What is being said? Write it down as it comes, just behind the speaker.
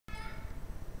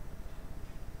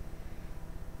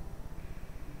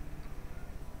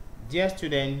Dear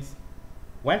students,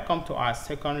 welcome to our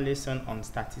second lesson on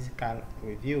statistical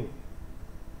review.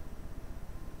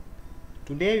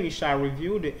 Today we shall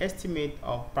review the estimate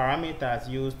of parameters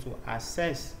used to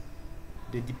assess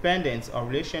the dependence or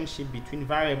relationship between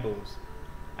variables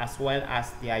as well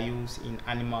as their use in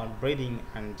animal breeding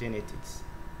and genetics.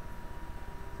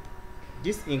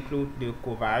 This includes the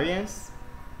covariance,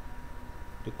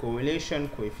 the correlation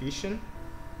coefficient,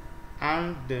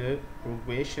 and the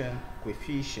regression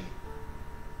coefficient.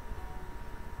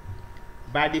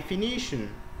 By definition,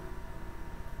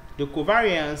 the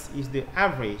covariance is the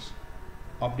average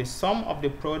of the sum of the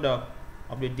product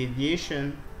of the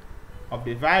deviation of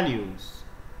the values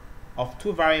of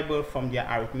two variables from their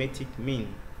arithmetic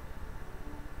mean.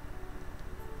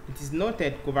 It is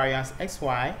noted covariance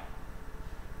xy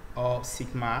or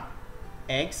sigma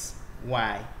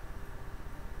xy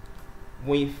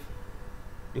with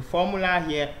the formula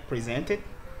here presented,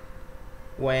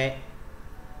 where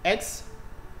x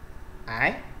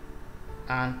I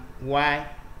and y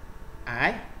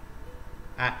I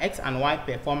are x and y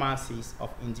performances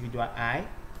of individual I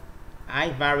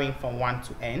varying from 1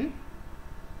 to n,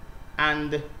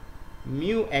 and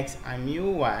mu x and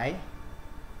mu y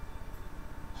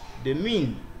the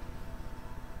mean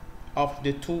of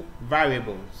the two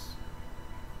variables.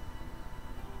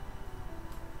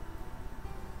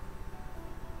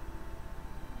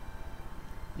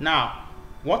 Now,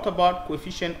 what about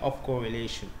coefficient of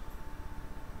correlation?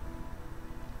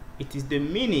 It is the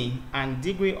meaning and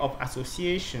degree of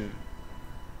association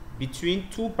between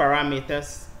two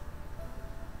parameters,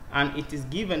 and it is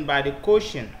given by the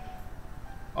quotient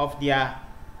of their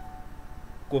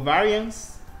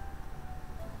covariance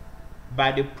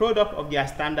by the product of their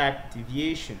standard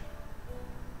deviation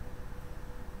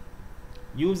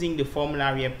using the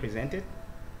formula here presented.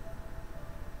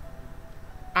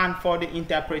 And for the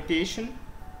interpretation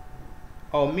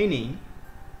or meaning,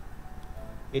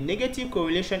 a negative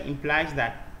correlation implies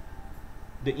that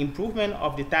the improvement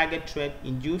of the target trait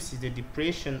induces the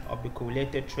depression of the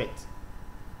correlated trait.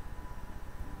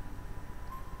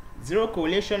 Zero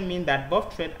correlation means that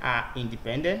both traits are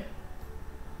independent,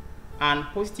 and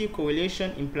positive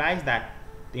correlation implies that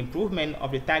the improvement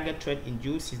of the target trait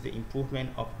induces the improvement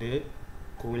of the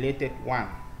correlated one.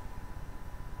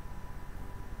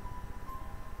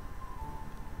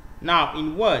 Now,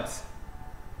 in words,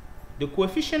 the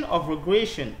coefficient of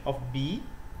regression of B,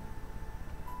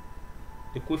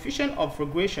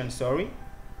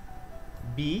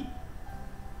 B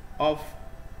of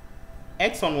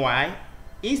x on y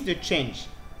is the change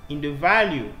in the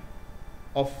value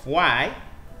of y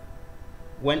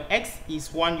when x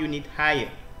is 1 unit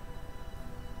higher.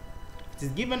 It is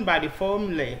given by the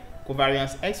formula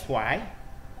covariance xy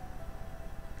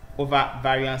over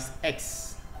variance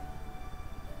x.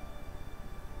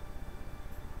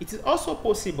 It is also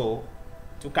possible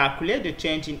to calculate the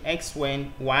change in x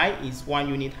when y is 1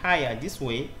 unit higher. This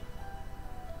way,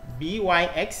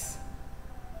 byx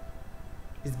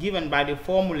is given by the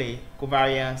formula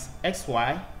covariance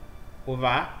xy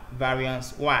over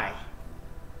variance y.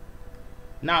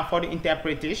 Now, for the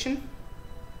interpretation,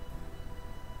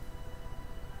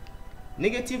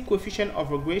 negative coefficient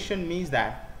of regression means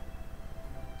that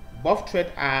both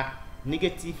traits are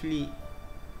negatively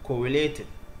correlated.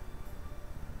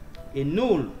 A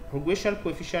null regression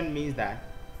coefficient means that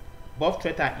both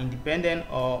traits are independent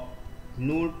or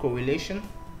null correlation,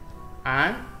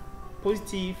 and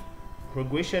positive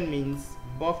regression means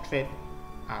both traits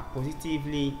are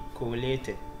positively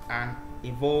correlated and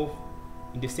evolve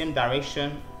in the same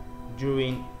direction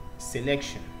during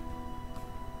selection.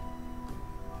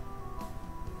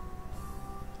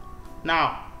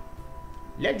 Now,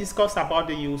 let's discuss about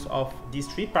the use of these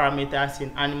three parameters in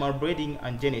animal breeding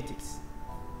and genetics.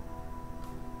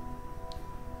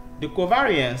 The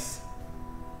covariance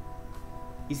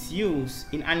is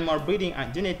used in animal breeding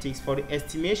and genetics for the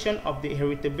estimation of the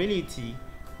heritability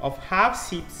of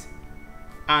half-seeds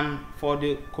and for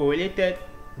the correlated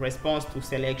response to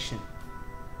selection.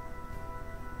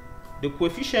 The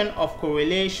coefficient of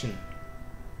correlation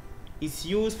is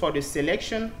used for the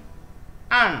selection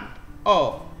and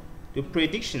or the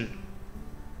prediction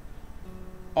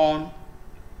on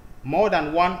more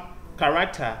than one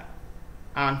character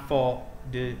and for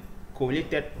the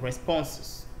correlated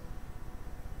responses.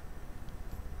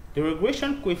 The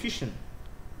regression coefficient,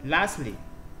 lastly,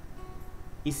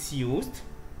 is used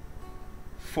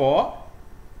for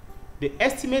the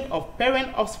estimate of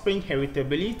parent-offspring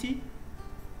heritability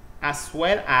as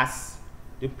well as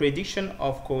the prediction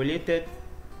of correlated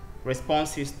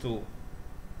responses to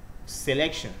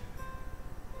selection.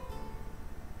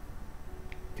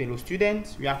 Fellow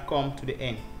students, we have come to the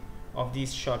end. of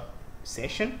this short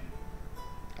session.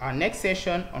 Our next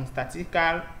session on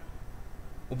statistical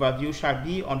overview shall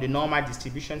be on the normal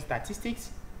distribution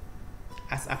statistics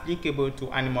as applicable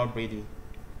to animal breeding.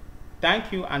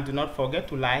 Thank you, and do not forget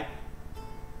to like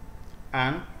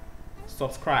and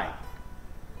subscribe.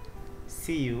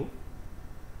 See you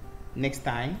next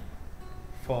time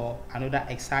for another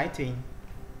exciting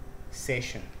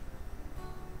session.